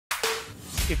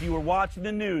if you were watching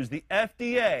the news, the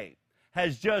FDA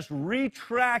has just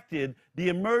retracted the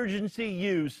emergency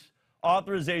use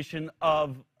authorization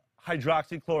of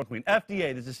hydroxychloroquine.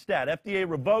 FDA, this is stat. FDA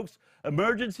revokes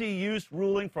emergency use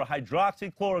ruling for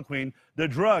hydroxychloroquine, the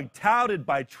drug touted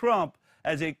by Trump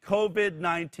as a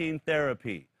COVID-19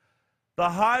 therapy.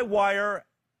 The high wire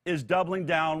is doubling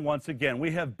down once again.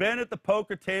 We have been at the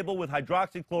poker table with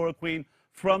hydroxychloroquine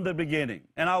from the beginning.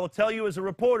 And I will tell you as a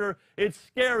reporter, it's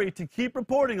scary to keep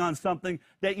reporting on something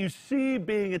that you see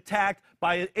being attacked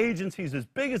by agencies as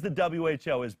big as the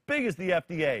WHO, as big as the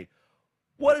FDA.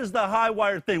 What is the high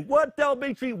wire thing? What, Del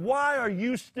Bigtree, why are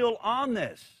you still on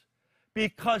this?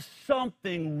 Because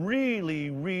something really,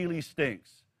 really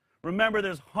stinks. Remember,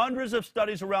 there's hundreds of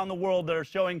studies around the world that are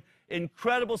showing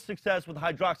incredible success with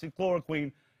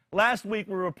hydroxychloroquine. Last week,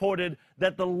 we reported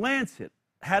that The Lancet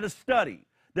had a study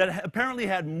that apparently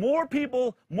had more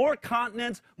people, more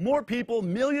continents, more people,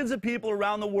 millions of people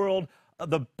around the world,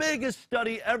 the biggest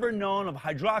study ever known of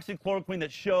hydroxychloroquine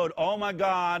that showed, oh my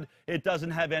God, it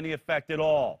doesn't have any effect at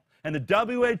all. And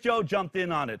the WHO jumped in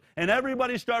on it, and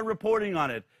everybody started reporting on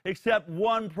it, except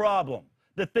one problem.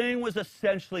 The thing was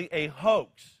essentially a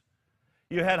hoax.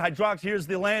 You had here's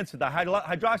the Lancet, the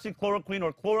hydroxychloroquine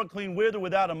or chloroquine with or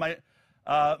without a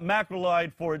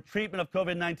macrolide for treatment of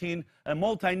COVID-19, a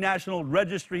multinational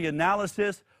registry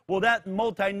analysis. Well, that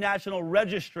multinational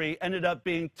registry ended up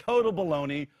being total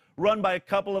baloney, run by a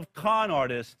couple of con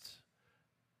artists,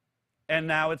 and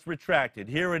now it's retracted.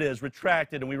 Here it is,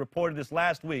 retracted, and we reported this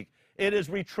last week. It is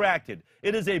retracted.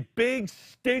 It is a big,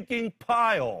 stinking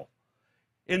pile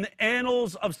in the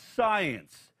annals of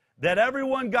science that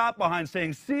everyone got behind,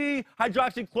 saying, see,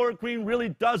 hydroxychloroquine really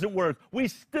doesn't work. We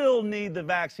still need the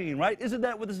vaccine, right? Isn't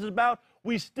that what this is about?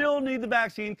 We still need the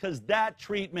vaccine because that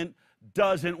treatment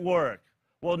doesn't work.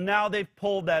 Well, now they've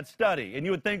pulled that study. And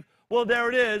you would think, well, there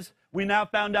it is. We now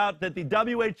found out that the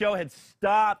WHO had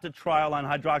stopped a trial on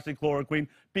hydroxychloroquine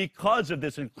because of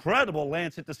this incredible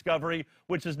Lancet discovery,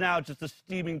 which is now just a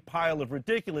steaming pile of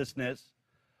ridiculousness.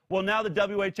 Well, now the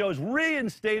WHO has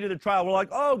reinstated the trial. We're like,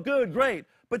 oh, good, great.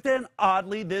 But then,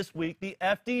 oddly, this week, the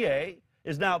FDA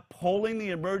is now pulling the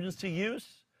emergency use.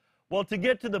 Well, to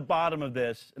get to the bottom of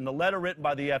this, in the letter written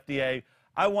by the FDA,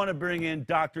 I want to bring in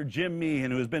Dr. Jim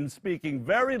Meehan, who has been speaking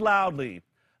very loudly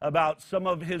about some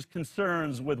of his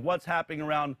concerns with what's happening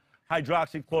around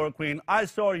hydroxychloroquine. I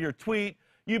saw your tweet.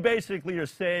 You basically are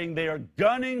saying they are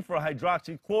gunning for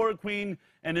hydroxychloroquine,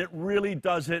 and it really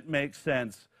doesn't make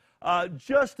sense.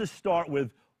 Just to start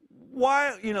with,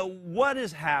 why, what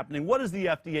is happening? What is the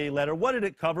FDA letter? What did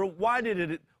it cover? Why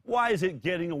is it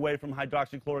getting away from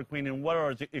hydroxychloroquine, and what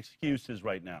are its excuses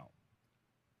right now?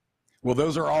 Well,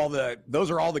 those are all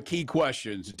the key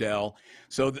questions, Del.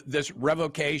 So this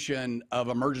revocation of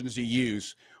emergency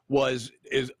use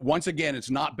is once again, it's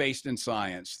not based in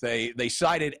science. They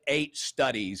cited 8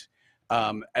 studies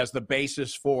as the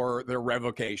basis for their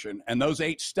revocation, and those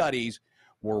 8 studies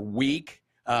were weak.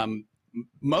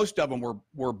 Most of them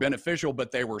were beneficial,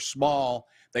 but they were small.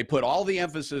 They put all the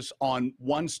emphasis on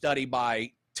one study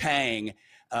by Tang,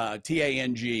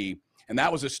 T-A-N-G, and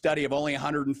that was a study of only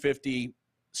 150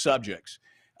 subjects.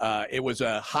 It was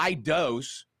a high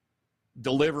dose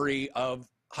delivery of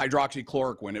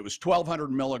hydroxychloroquine. It was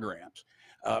 1,200 milligrams.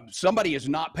 Somebody is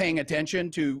not paying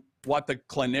attention to what the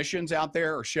clinicians out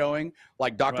there are showing,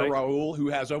 like Dr. Right. Raul, who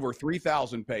has over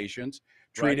 3,000 patients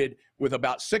treated with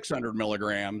about 600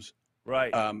 milligrams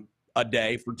a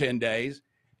day for 10 days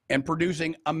and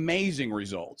producing amazing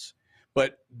results.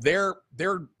 But they're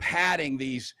padding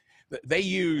these. They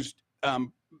used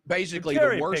basically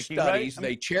the worst studies. Right?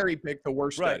 They cherry picked the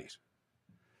worst studies.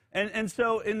 And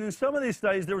so in some of these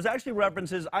studies, there was actually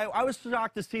references. I was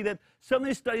shocked to see that some of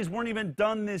these studies weren't even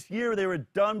done this year. They were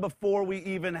done before we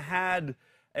even had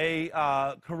a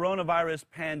coronavirus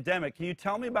pandemic. Can you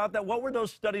tell me about that? What were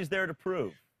those studies there to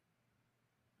prove?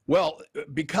 Well,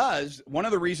 because one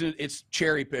of the reasons it's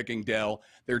cherry picking, Del,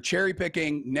 they're cherry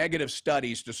picking negative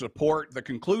studies to support the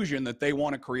conclusion that they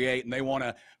want to create, and they want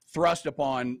to thrust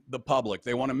upon the public.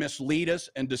 They want to mislead us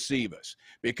and deceive us,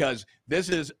 because this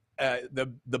is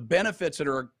the benefits that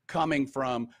are coming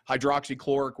from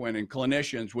hydroxychloroquine in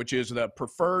clinicians, which is the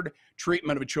preferred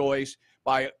treatment of choice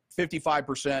by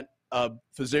 55% of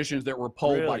physicians that were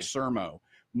polled by Sermo.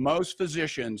 Most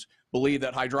physicians believe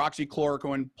that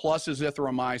hydroxychloroquine plus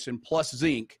azithromycin plus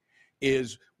zinc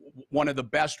is one of the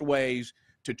best ways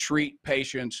to treat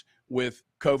patients with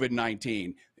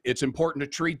COVID-19. It's important to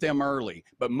treat them early,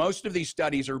 but most of these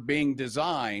studies are being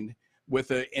designed with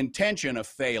the intention of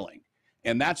failing.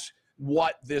 And that's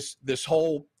what this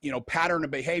whole pattern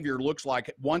of behavior looks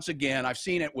like. Once again, I've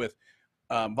seen it with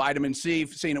vitamin C,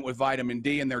 seen it with vitamin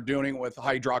D, and they're doing it with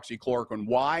hydroxychloroquine.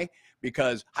 Why?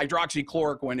 Because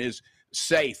hydroxychloroquine is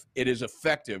safe. It is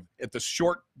effective. At the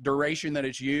short duration that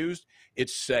it's used,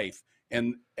 it's safe.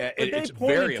 And it's very effective. But they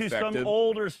pointed to some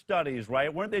older studies,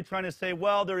 right? Weren't they trying to say,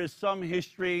 well, there is some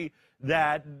history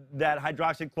that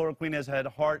hydroxychloroquine has had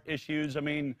heart issues? I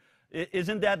mean,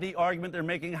 isn't that the argument they're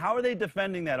making? How are they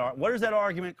defending that? Where is that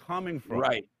argument coming from?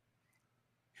 Right.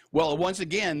 Well, once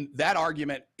again, that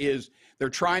argument is they're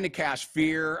trying to cast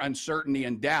fear, uncertainty,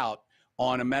 and doubt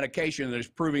on a medication that is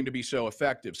proving to be so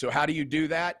effective. So how do you do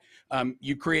that?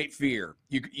 You create fear.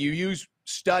 You use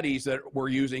studies that were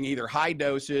using either high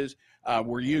doses,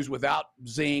 were used without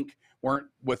zinc, weren't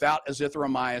without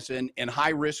azithromycin in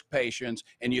high-risk patients,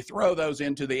 and you throw those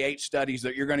into the 8 studies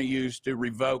that you're going to use to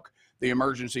revoke the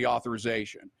emergency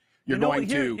authorization. Jim,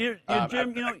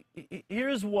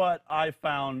 here's what I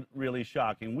found really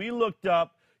shocking. We looked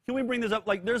up, can we bring this up?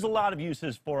 Like, there's a lot of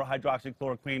uses for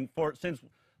hydroxychloroquine since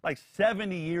like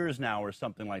 70 years now or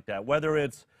something like that, whether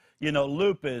it's,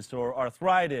 lupus or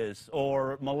arthritis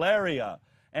or malaria.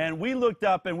 And we looked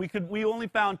up and we only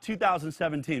found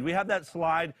 2017. We have that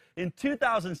slide. In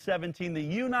 2017, the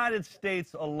United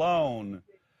States alone,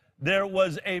 there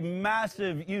was a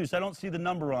massive use. I don't see the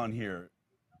number on here.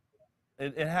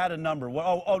 It had a number.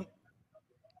 Oh,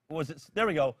 was it? There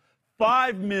we go.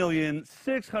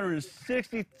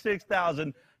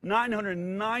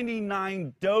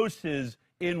 5,666,999 doses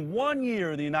in 1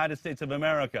 year in the United States of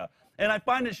America. And I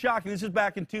find it shocking. This is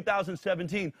back in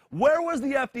 2017. Where was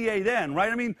the FDA then,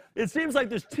 right? I mean, it seems like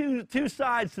there's two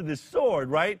sides to this sword,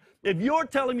 right? If you're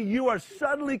telling me you are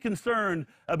suddenly concerned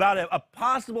about a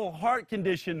possible heart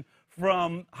condition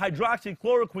from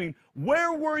hydroxychloroquine,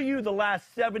 where were you the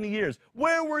last 70 years?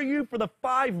 Where were you for the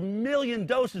 5 million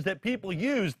doses that people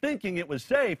used thinking it was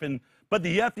safe, but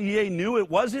the FDA knew it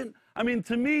wasn't? I mean,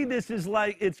 to me, this is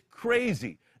like, it's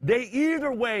crazy.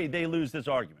 Either way, they lose this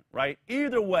argument, right?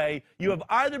 Either way, you have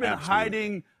either been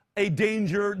hiding a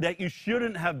danger that you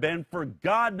shouldn't have been for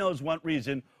God knows what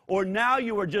reason, or now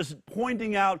you are just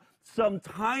pointing out some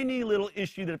tiny little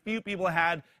issue that a few people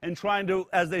had and trying to,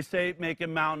 as they say, make a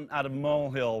mountain out of a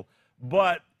molehill.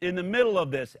 But in the middle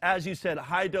of this, as you said,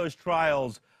 high-dose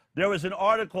trials, there was an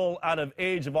article out of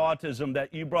Age of Autism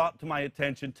that you brought to my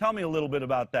attention. Tell me a little bit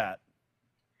about that.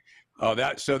 Oh,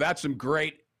 that's some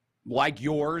great, like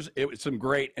yours, it was some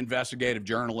great investigative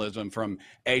journalism from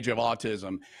Age of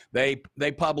Autism. They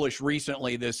published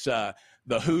recently this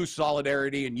the WHO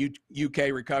Solidarity and UK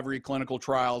Recovery clinical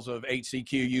trials of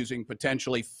Hcq using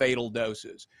potentially fatal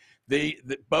doses.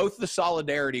 Both the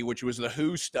Solidarity, which was the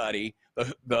WHO study,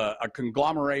 a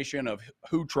conglomeration of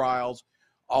WHO trials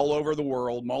all over the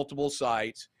world, multiple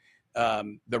sites.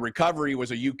 The Recovery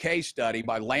was a UK study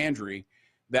by Landry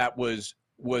that was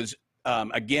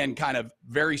again, kind of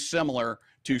very similar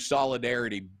to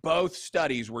Solidarity. Both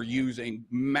studies were using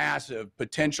massive,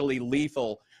 potentially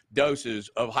lethal doses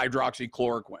of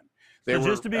hydroxychloroquine. So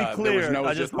just to be clear,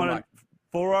 I just want to,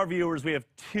 for our viewers, we have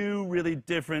 2 really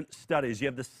different studies. You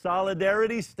have the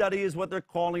Solidarity study is what they're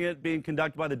calling it, being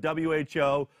conducted by the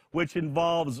WHO, which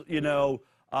involves,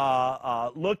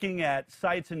 looking at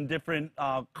sites in different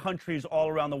countries all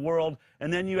around the world.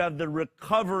 And then you have the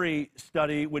Recovery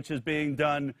study, which is being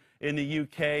done in the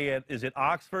UK is it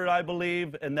Oxford, I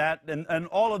believe, and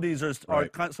all of these are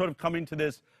sort of coming to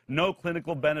this no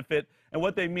clinical benefit. And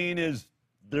what they mean is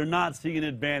they're not seeing an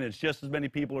advantage. Just as many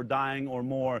people are dying or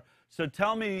more. So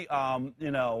tell me,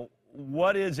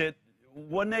 what is it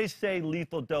when they say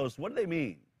lethal dose? What do they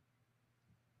mean?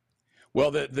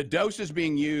 Well, the doses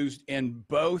being used in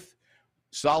both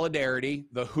Solidarity,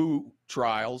 the WHO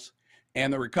trials,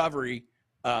 and the Recovery,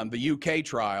 the UK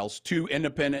trials, 2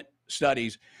 independent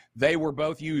studies, they were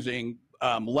both using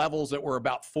levels that were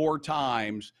about 4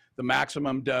 times the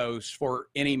maximum dose for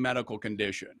any medical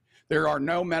condition. There are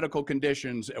no medical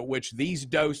conditions at which these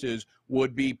doses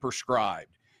would be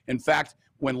prescribed. In fact,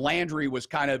 when Landry was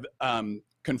kind of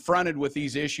confronted with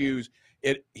these issues,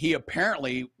 he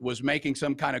apparently was making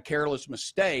some kind of careless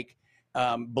mistake,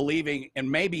 believing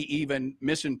and maybe even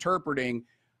misinterpreting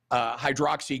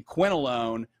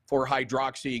hydroxyquinolone for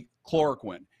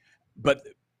hydroxychloroquine. But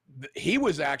he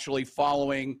was actually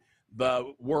following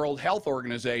the World Health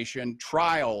Organization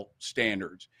trial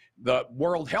standards. The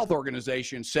World Health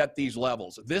Organization set these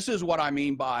levels. This is what I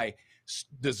mean by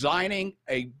designing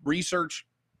a research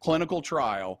clinical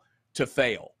trial to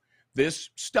fail.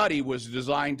 This study was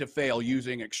designed to fail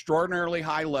using extraordinarily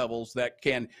high levels that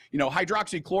can,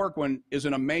 hydroxychloroquine is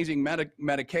an amazing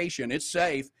medication. It's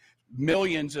safe.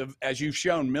 Millions of, as you've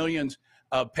shown, millions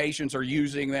of patients are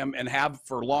using them and have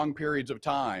for long periods of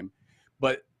time.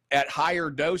 But at higher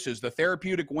doses, the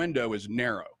therapeutic window is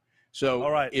narrow. So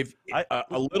all right. if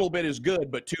a little bit is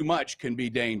good, but too much can be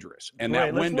dangerous. And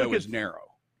Great. that window is narrow.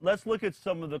 Let's look at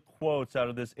some of the quotes out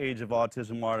of this Age of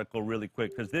Autism article really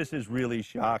quick, because this is really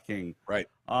shocking. Right.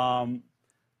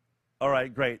 All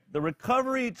right, great. The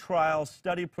recovery trial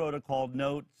study protocol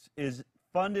notes is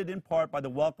funded in part by the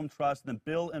Wellcome Trust and the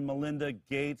Bill and Melinda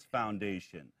Gates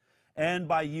Foundation and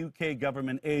by UK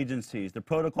government agencies. The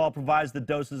protocol provides the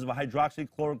doses of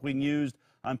hydroxychloroquine used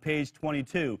on page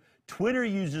 22. Twitter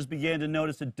users began to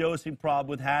notice a dosing problem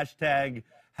with hashtag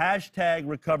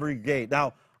RecoveryGate.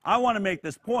 Now, I want to make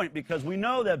this point because we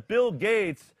know that Bill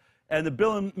Gates and the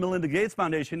Bill and Melinda Gates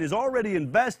Foundation is already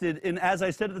invested in, as I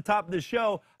said at the top of the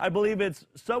show, I believe it's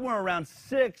somewhere around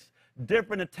 6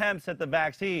 different attempts at the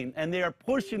vaccine, and they are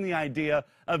pushing the idea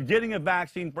of getting a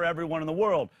vaccine for everyone in the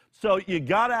world. So you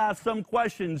got to ask some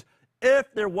questions.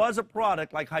 If there was a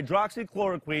product like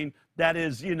hydroxychloroquine that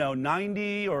is,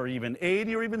 90 or even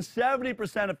 80 or even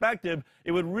 70% effective,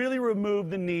 it would really remove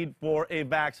the need for a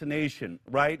vaccination,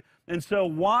 right? And so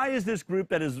why is this group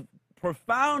that is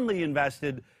profoundly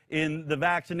invested in the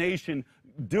vaccination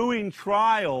doing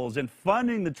trials and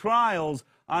funding the trials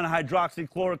on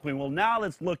hydroxychloroquine? Well, now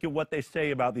let's look at what they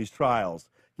say about these trials.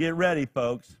 Get ready,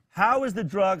 folks. How is the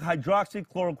drug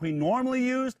hydroxychloroquine normally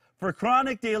used? For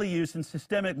chronic daily use in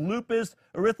systemic lupus,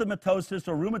 erythematosus,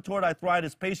 or rheumatoid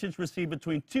arthritis, patients receive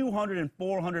between 200 and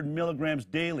 400 milligrams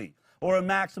daily, or a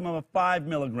maximum of 5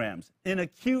 milligrams. In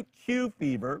acute Q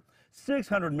fever,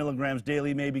 600 milligrams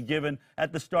daily may be given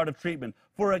at the start of treatment.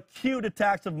 For acute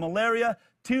attacks of malaria,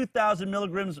 2,000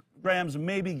 milligrams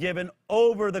may be given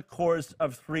over the course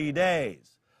of 3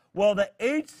 days. Well, the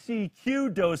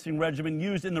Hcq dosing regimen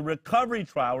used in the recovery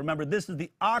trial, remember this is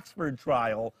the Oxford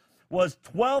trial, was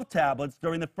 12 tablets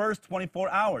during the first 24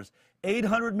 hours.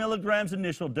 800 milligrams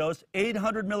initial dose,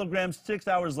 800 milligrams 6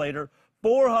 hours later,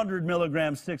 400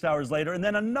 milligrams 6 hours later, and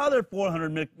then another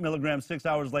 400 milligrams 6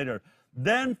 hours later.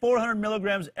 Then 400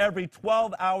 milligrams every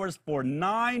 12 hours for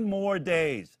 9 more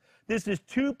days. This is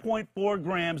 2.4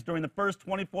 grams during the first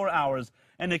 24 hours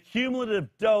and a cumulative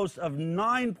dose of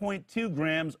 9.2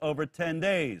 grams over 10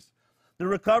 days. The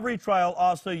recovery trial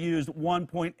also used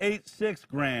 1.86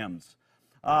 grams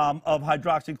of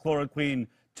hydroxychloroquine,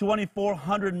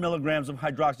 2,400 milligrams of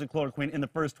hydroxychloroquine in the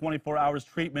first 24 hours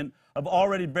treatment of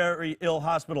already very ill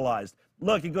hospitalized.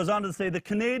 Look, it goes on to say the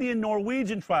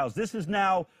Canadian-Norwegian trials, this is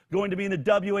now going to be in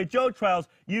the WHO trials,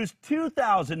 used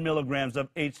 2,000 milligrams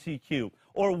of Hcq,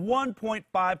 or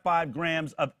 1.55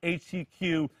 grams of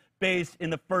Hcq base in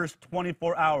the first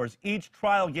 24 hours. Each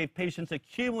trial gave patients a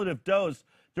cumulative dose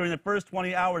during the first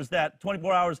 24 hours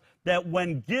that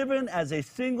when given as a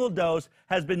single dose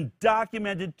has been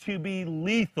documented to be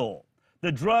lethal.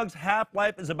 The drug's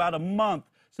half-life is about a month,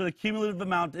 so the cumulative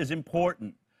amount is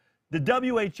important. The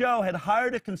WHO had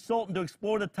hired a consultant to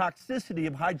explore the toxicity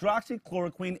of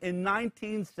hydroxychloroquine in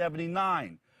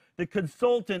 1979. The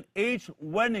consultant, H.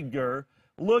 Weniger,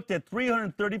 looked at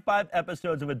 335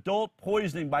 episodes of adult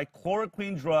poisoning by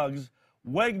chloroquine drugs.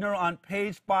 Wegner on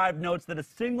page 5 notes that a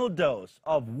single dose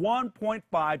of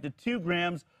 1.5 to 2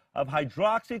 grams of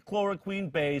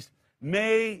hydroxychloroquine base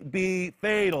may be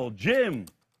fatal. Jim,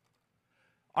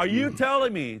 are you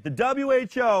telling me the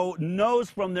WHO knows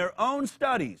from their own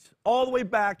studies all the way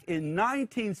back in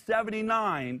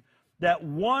 1979 that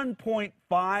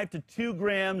 1.5 to 2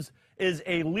 grams is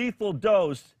a lethal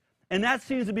dose, and that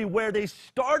seems to be where they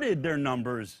started their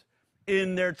numbers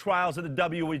in their trials at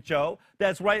the WHO?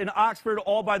 That's right, in Oxford,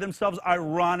 all by themselves,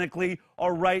 ironically,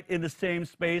 are right in the same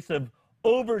space of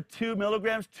over 2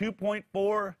 milligrams,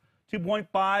 2.4,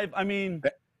 2.5. I mean,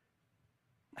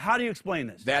 how do you explain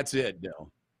this? That's it,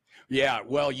 Bill. Yeah,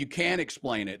 well, you can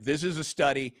explain it. This is a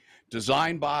study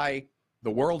designed by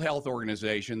the World Health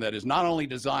Organization that is not only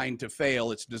designed to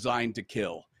fail, it's designed to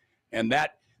kill. And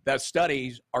that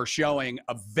studies are showing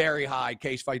a very high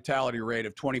case fatality rate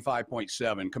of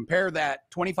 25.7. Compare that,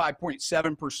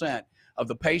 25.7% of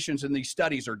the patients in these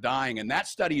studies are dying, and that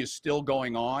study is still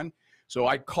going on. So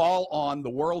I call on the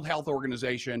World Health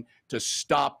Organization to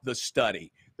stop the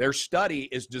study. Their study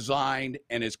is designed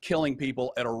and is killing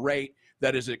people at a rate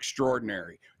that is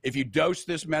extraordinary. If you dose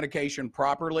this medication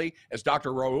properly, as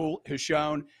Dr. Raul has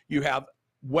shown, you have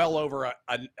well over,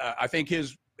 I think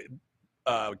his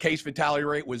case fatality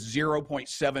rate was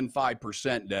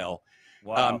 0.75%, Dell.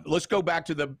 Wow. Let's go back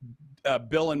to the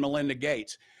Bill and Melinda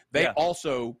Gates. They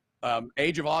also,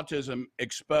 Age of Autism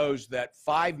exposed that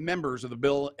 5 members of the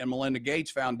Bill and Melinda Gates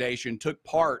Foundation took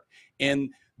part in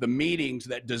the meetings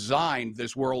that designed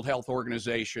this World Health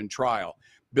Organization trial.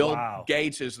 Bill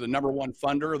Gates is the #1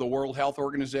 funder of the World Health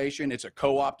Organization. It's a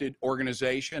co-opted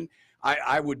organization.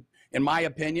 I would, in my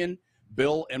opinion,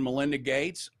 Bill and Melinda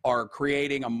Gates are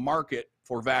creating a market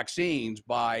for vaccines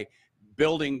by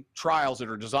building trials that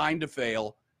are designed to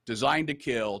fail, designed to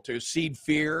kill, to seed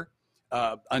fear,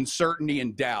 uncertainty,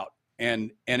 and doubt.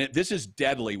 And this is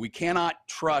deadly. We cannot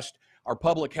trust our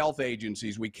public health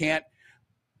agencies. We can't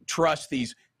trust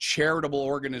these charitable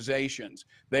organizations.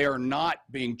 They are not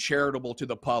being charitable to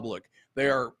the public. They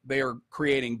are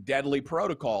creating deadly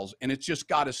protocols, and it's just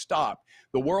got to stop.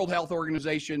 The World Health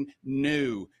Organization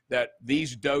knew that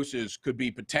these doses could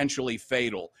be potentially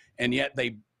fatal, and yet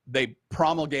they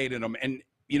promulgated them. And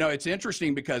you know, it's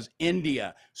interesting because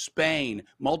India, Spain,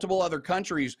 multiple other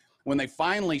countries, when they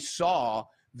finally saw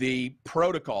the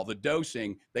protocol, the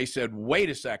dosing, they said, wait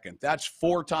a second, that's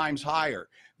 4 times higher.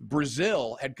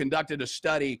 Brazil had conducted a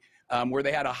study where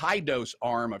they had a high dose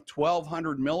arm of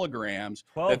 1,200 milligrams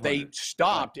that they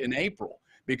stopped in April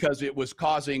because it was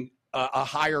causing a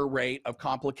higher rate of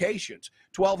complications.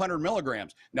 1,200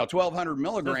 milligrams. Now, 1,200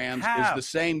 milligrams is the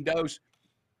same dose.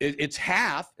 It's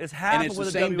half, and it's the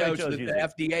same dose that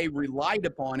the FDA relied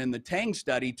upon in the Tang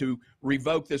study to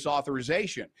revoke this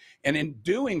authorization. And in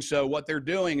doing so, what they're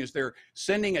doing is they're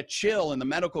sending a chill in the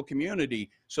medical community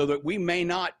so that we may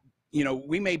not, you know,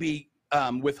 we may be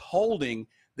withholding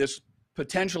this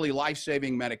potentially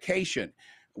life-saving medication.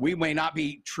 We may not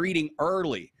be treating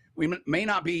early. We may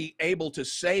not be able to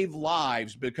save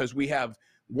lives because we have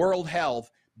World Health,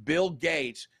 Bill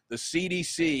Gates, the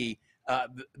CDC.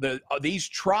 These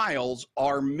trials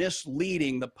are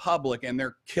misleading the public, and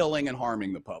they're killing and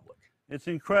harming the public. It's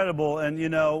incredible. And, you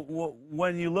know,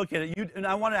 when you look at it, and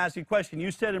I want to ask you a question.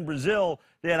 You said in Brazil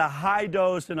they had a high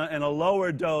dose and a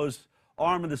lower dose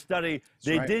arm of the study.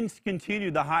 They didn't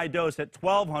continue the high dose at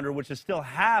 1,200, which is still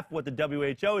half what the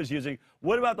WHO is using.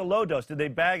 What about the low dose? Did they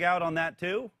bag out on that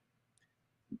too?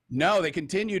 No, they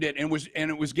continued it, and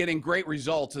it was getting great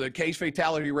results. The case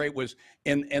fatality rate was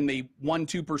in the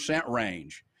 1-2%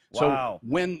 range. Wow. So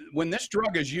when this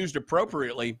drug is used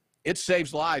appropriately, it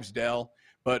saves lives, Del.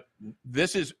 But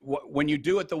this is when you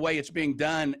do it the way it's being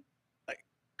done,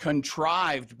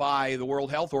 contrived by the World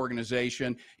Health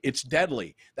Organization, it's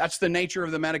deadly. That's the nature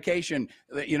of the medication.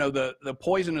 You know, the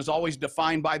poison is always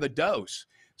defined by the dose.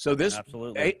 So this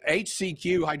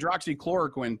HCQ,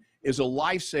 hydroxychloroquine, is a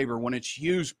lifesaver when it's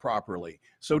used properly.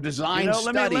 So design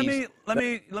studies. Let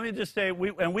me just say,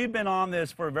 we've been on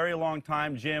this for a very long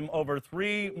time, Jim. Over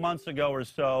 3 months ago or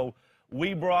so,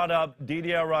 we brought up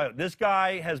DDR. This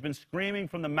guy has been screaming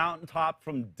from the mountaintop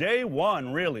from day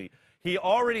one, really. He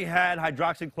already had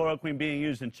hydroxychloroquine being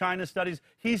used in China studies.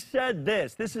 He said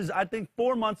this is, I think,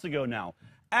 4 months ago now.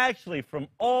 Actually, from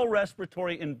all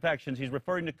respiratory infections, he's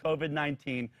referring to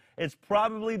COVID-19, it's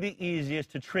probably the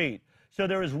easiest to treat. So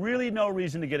there is really no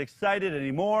reason to get excited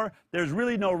anymore. There's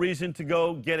really no reason to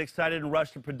go get excited and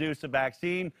rush to produce a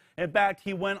vaccine. In fact,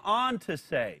 he went on to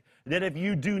say that if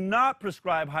you do not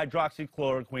prescribe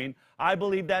hydroxychloroquine, I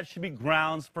believe that should be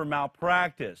grounds for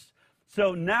malpractice.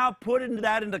 So now put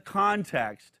that into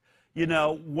context, you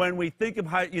know, when we think of,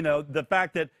 you know, the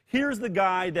fact that here's the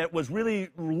guy that was really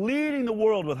leading the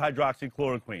world with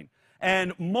hydroxychloroquine.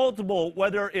 And multiple,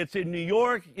 whether it's in New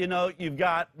York, you know, you've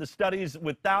got the studies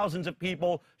with thousands of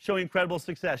people showing incredible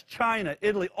success. China,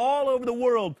 Italy, all over the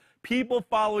world, people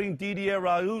following Didier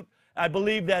Raoult. I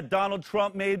believe that Donald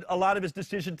Trump made a lot of his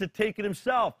decision to take it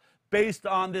himself based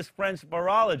on this French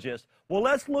virologist. Well,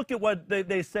 let's look at what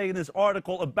they say in this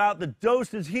article about the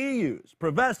doses he used.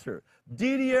 Professor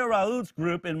Didier Raoult's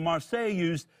group in Marseille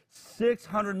used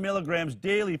 600 milligrams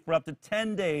daily for up to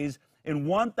 10 days in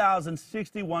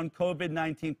 1,061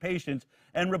 COVID-19 patients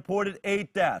and reported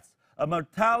 8 deaths, a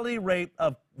mortality rate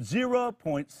of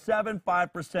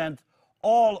 0.75%,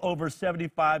 all over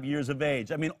 75 years of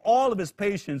age. I mean, all of his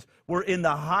patients were in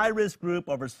the high-risk group,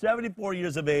 over 74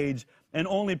 years of age, and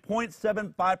only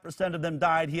 0.75% of them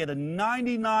died. He had a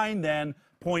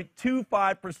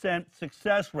 99.25%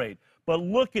 success rate. But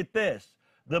look at this.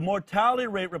 The mortality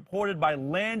rate reported by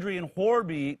Landry and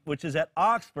Horby, which is at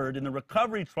Oxford in the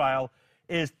recovery trial,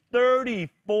 is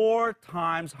 34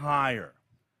 times higher.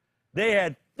 They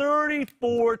had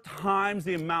 34 times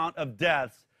the amount of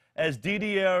deaths as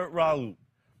Didier Raoult.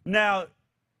 Now,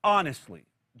 honestly,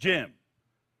 Jim,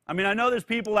 I mean, I know there's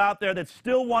people out there that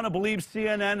still want to believe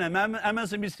CNN and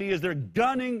MSNBC as they're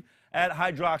gunning at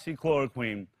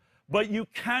hydroxychloroquine, but you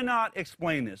cannot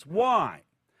explain this. Why?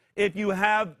 If you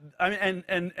have, I mean,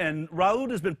 and Raoult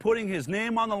has been putting his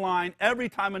name on the line every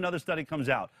time another study comes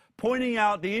out, pointing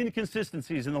out the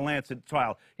inconsistencies in the Lancet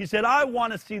trial. He said, I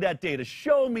want to see that data.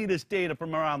 Show me this data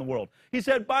from around the world. He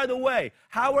said, by the way,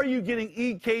 how are you getting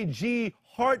EKG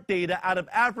heart data out of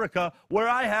Africa where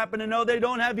I happen to know they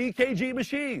don't have EKG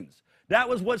machines? That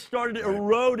was what started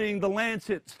eroding the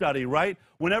Lancet study, right?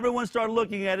 When everyone started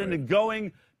looking at it and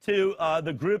going to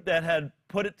the group that had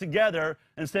put it together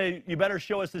and say, you better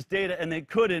show us this data, and they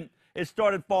couldn't, it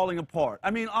started falling apart. I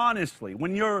mean, honestly,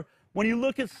 when you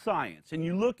look at science and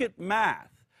you look at math,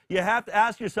 you have to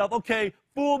ask yourself, okay,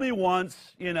 fool me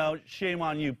once, you know, shame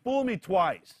on you. Fool me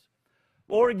twice.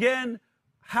 Or again,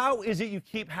 how is it you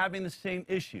keep having the same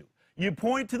issue? You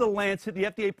point to the Lancet, the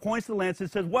FDA points to the Lancet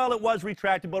and says, well, it was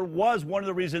retracted, but it was one of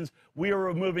the reasons we are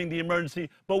removing the emergency,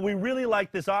 but we really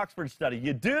like this Oxford study.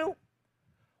 You do?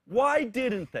 Why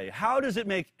didn't they? How does it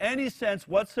make any sense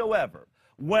whatsoever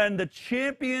when the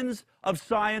champions of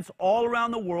science all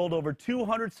around the world, over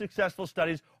 200 successful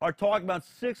studies, are talking about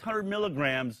 600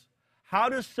 milligrams? How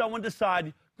does someone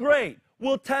decide, great,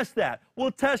 we'll test that.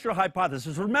 We'll test your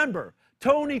hypothesis. Remember,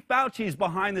 Tony Fauci's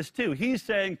behind this too. He's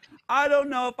saying, I don't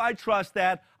know if I trust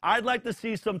that. I'd like to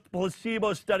see some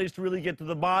placebo studies to really get to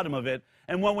the bottom of it.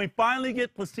 And when we finally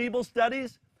get placebo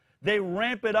studies, they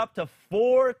ramp it up to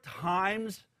 4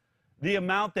 times the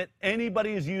amount that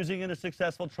anybody is using in a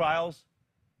successful trials.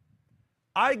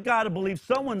 I got to believe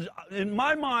someone's, in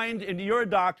my mind, and you're a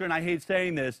doctor, and I hate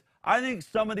saying this, I think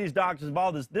some of these doctors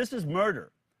involved in this is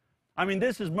murder. I mean,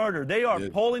 this is murder. They are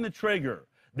pulling the trigger.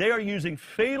 They are using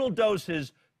fatal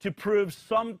doses to prove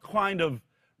some kind of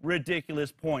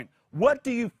ridiculous point. What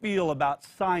do you feel about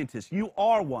scientists? You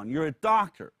are one. You're a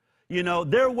doctor. You know,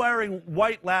 they're wearing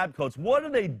white lab coats. What are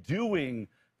they doing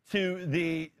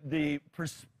to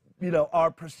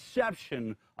our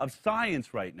perception of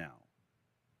science right now?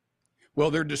 Well,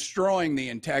 they're destroying the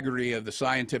integrity of the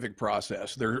scientific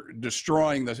process. They're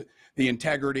destroying the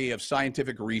integrity of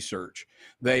scientific research.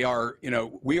 They are, you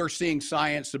know, we are seeing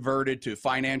science subverted to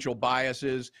financial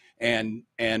biases and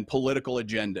political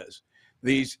agendas.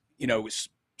 These, you know,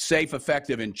 safe,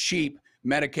 effective, and cheap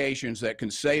medications that can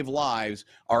save lives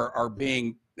are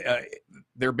being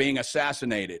they're being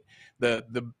assassinated.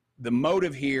 The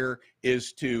motive here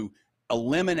is to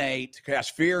eliminate,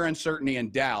 cast fear, uncertainty,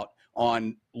 and doubt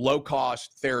on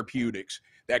low-cost therapeutics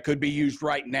that could be used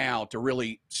right now to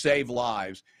really save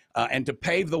lives and to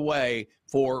pave the way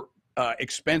for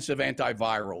expensive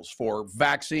antivirals, for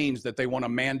vaccines that they want to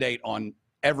mandate on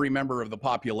every member of the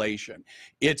population.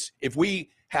 If we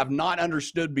have not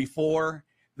understood before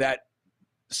that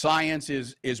science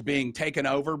is being taken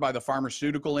over by the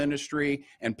pharmaceutical industry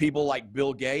and people like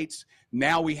Bill Gates,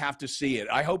 now we have to see it.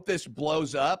 I hope this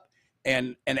blows up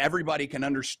and everybody can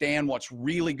understand what's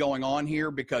really going on here,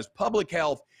 because public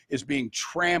health is being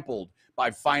trampled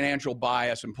by financial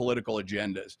bias and political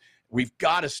agendas. We've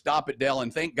got to stop it, Dell,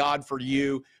 and thank God for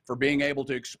you for being able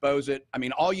to expose it. I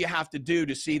mean, all you have to do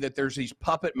to see that there's these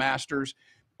puppet masters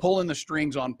pulling the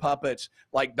strings on puppets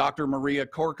like Dr. Maria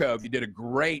Korkov. You did a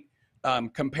great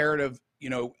comparative,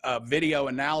 video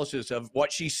analysis of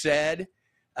what she said,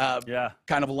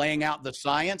 kind of laying out the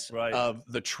science of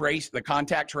the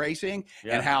contact tracing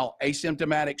and how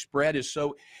asymptomatic spread is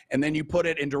so, and then you put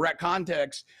it in direct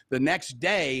context the next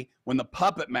day when the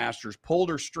puppet masters pulled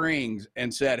her strings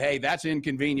and said, hey, that's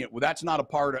inconvenient. Well, that's not a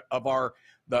part of our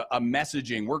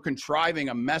messaging. We're contriving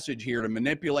a message here to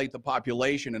manipulate the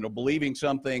population into believing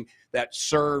something that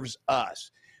serves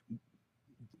us.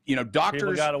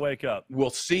 Doctors got to wake up. Will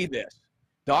see this.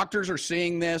 Doctors are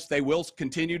seeing this. They will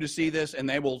continue to see this, and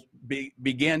they will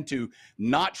begin to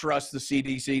not trust the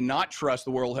CDC, not trust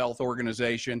the World Health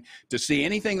Organization, to see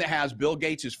anything that has Bill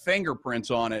Gates' fingerprints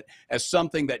on it as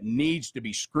something that needs to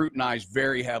be scrutinized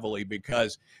very heavily,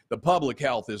 because the public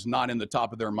health is not in the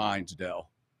top of their minds,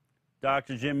 Dell.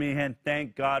 Dr. Jim Meehan,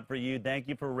 thank God for you. Thank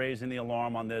you for raising the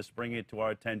alarm on this, bringing it to our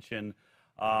attention.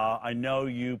 I know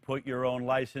you put your own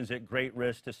license at great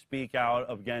risk to speak out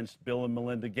against Bill and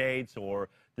Melinda Gates or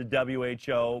the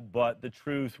WHO, but the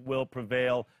truth will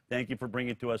prevail. Thank you for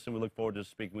bringing it to us, and we look forward to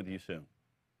speaking with you soon.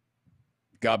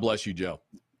 God bless you, Joe.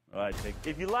 All right,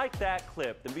 if you like that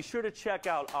clip, then be sure to check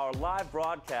out our live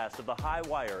broadcast of The High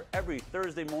Wire every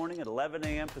Thursday morning at 11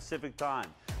 a.m. Pacific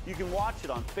Time. You can watch it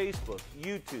on Facebook,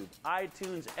 YouTube,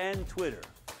 iTunes, and Twitter.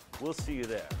 We'll see you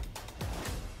there.